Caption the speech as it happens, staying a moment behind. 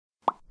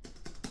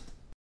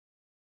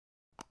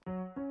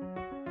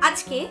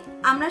আজকে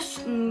আমরা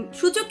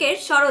সূচকের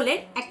সরলের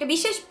একটা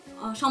বিশেষ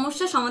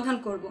সমস্যা সমাধান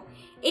করব।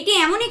 এটি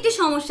এমন একটি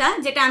সমস্যা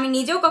যেটা আমি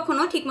নিজেও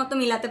কখনো ঠিকমতো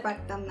মিলাতে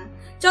পারতাম না।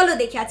 চলো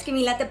দেখি আজকে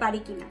মিলাতে পারি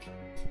কিনা।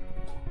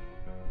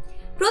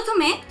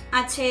 প্রথমে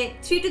আছে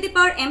 3 to the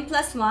power m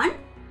plus 1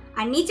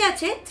 আর নিচে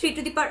আছে 3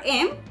 to the power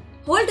m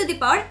whole to the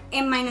power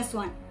m minus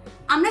 1।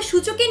 আমরা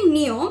সূচকের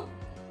নিয়ম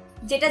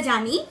যেটা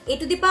জানি a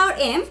to the power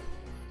m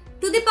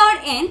to the power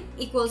n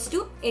equals to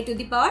a to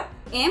the power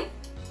m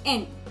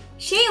n।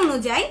 সেই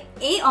অনুযায়ী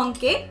এই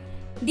অঙ্কের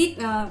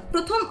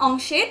প্রথম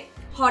অংশের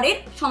হরের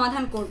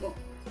সমাধান করব।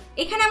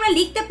 এখানে আমরা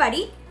লিখতে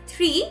পারি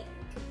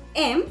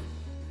 3m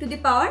to the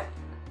power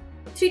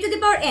 3 to the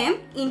power m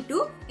into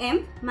m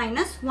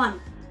minus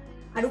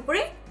 1 আর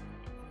উপরে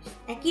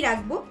একই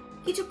রাখবো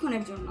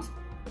কিছুক্ষণের জন্য।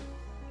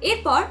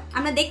 এরপর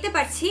আমরা দেখতে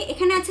পাচ্ছি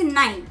এখানে আছে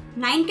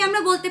 9 কে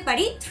আমরা বলতে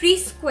পারি 3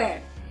 স্কোয়ার।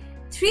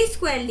 3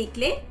 স্কোয়ার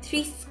লিখলে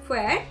 3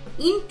 স্কোয়ার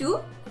ইন্টু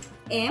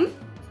m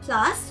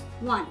প্লাস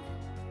 1।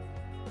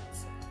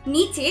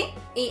 নিচে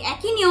এই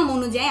একই নিয়ম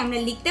অনুযায়ী আমরা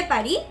লিখতে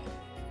পারি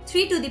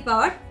 3 to the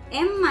power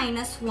m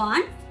minus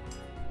 1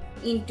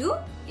 into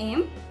m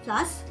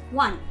plus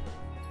 1।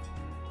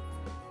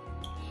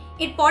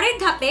 এর পরের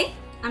ধাপে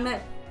আমরা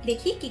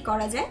দেখি কি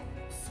করা যায়।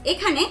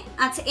 এখানে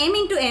আছে m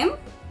ইন্টু m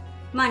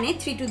মানে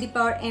 3 to the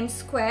power m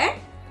square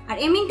R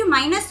m into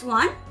minus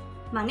 1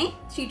 মানে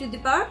 3 to the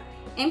power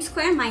m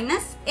square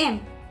minus m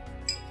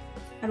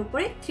আর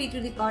উপরে 3 to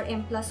the power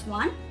m plus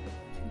 1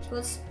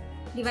 equals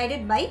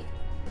divided by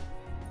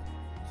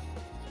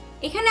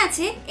এখানে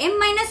আছে m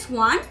minus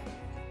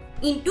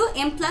 1 into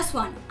m plus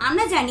 1।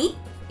 আমরা জানি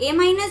a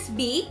minus b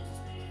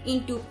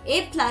into a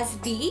plus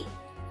b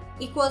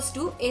equals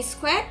to a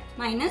square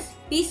minus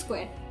b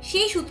square.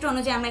 সেই সূত্র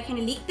অনুযায়ী আমরা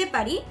এখানে লিখতে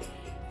পারি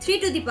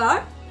 3 to the power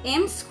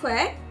m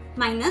square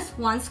minus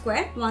 1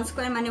 square, 1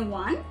 square মানে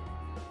 1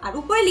 আর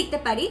উপরে লিখতে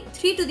পারি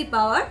 3 to the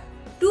power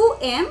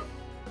 2m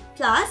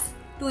plus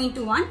 2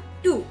 into 1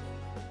 2।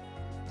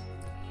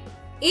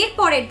 এর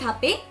পরের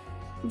ধাপে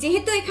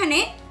যেহেতু এখানে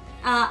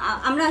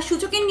আমরা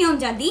সূচকের নিয়ম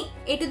জানি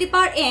a to the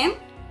power m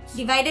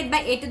divided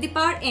by a to the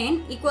power n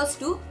equals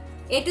to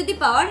a to the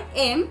power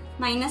m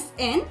minus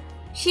n।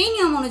 সেই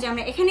নিয়ম অনুযায়ী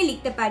আমরা এখানে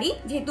লিখতে পারি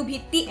যেহেতু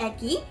ভিত্তি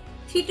একই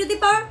 3 to the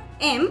power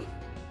m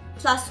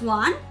plus 1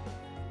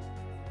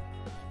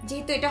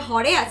 যেহেতু এটা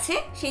হরে আছে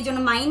সেই জন্য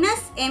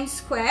মাইনাস m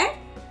স্কোয়ার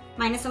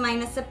মাইনাসে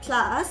মাইনাসে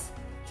plus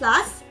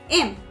plus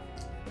m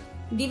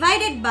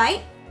divided by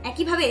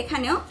একইভাবে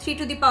এখানেও 3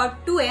 to the power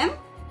 2m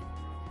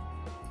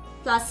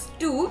plus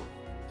 2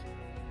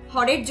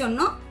 হরের জন্য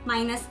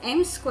মাইনাস m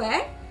স্কোয়ার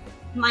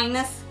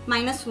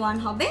মাইনাস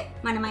 1 হবে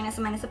মানে মাইনাসে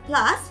মাইনাসে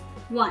প্লাস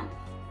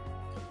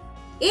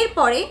 1।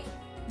 এরপরে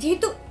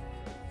যেহেতু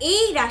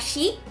এই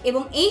রাশি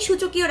এবং এই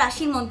সূচকীয়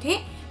রাশির মধ্যে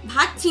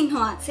ভাগ চিহ্ন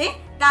আছে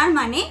তার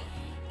মানে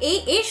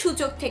এর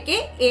সূচক থেকে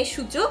এর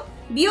সূচক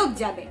বিয়োগ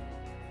যাবে।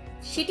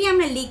 সেটি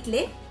আমরা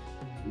লিখলে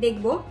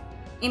দেখব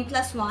m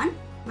plus 1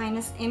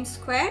 minus m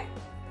square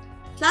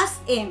plus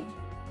m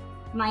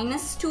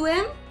minus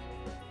 2m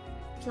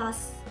plus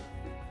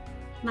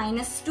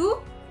minus 2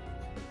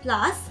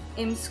 plus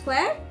m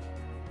square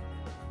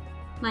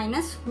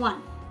minus 1।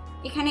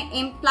 এখানে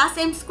m প্লাস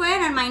m স্কোয়ার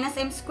আর মাইনাস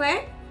m স্কোয়ার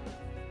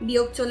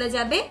বিয়োগ চলে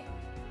যাবে,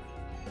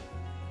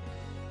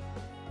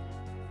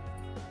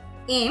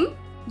 m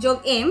যোগ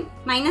m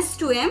মাইনাস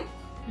 2m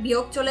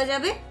বিয়োগ চলে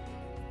যাবে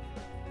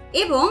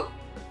এবং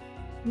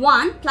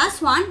 1 প্লাস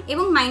 1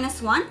 এবং মাইনাস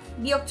 1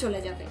 বিয়োগ চলে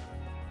যাবে।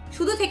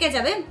 শুধু থেকে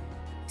যাবে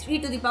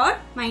 3 to the power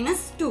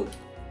minus 2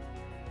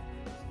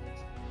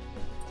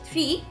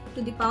 3 to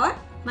the power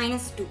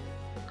minus 2।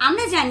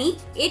 আমরা জানি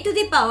a to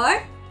the power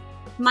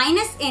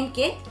minus n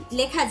কে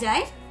লেখা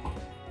যায়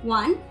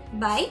 1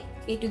 by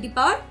a to the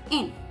power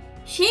n।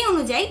 সেই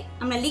অনুযায়ী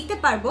আমরা লিখতে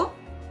পারবো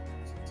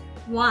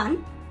 1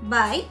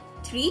 বাই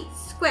 3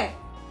 স্কোয়ার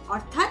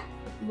অর্থাৎ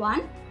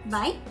 1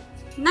 বাই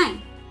 9।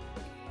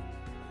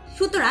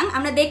 সুতরাং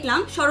আমরা দেখলাম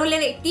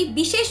সরলের একটি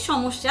বিশেষ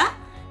সমস্যা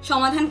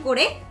সমাধান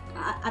করে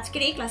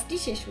আজকের এই ক্লাসটি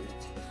শেষ হলো।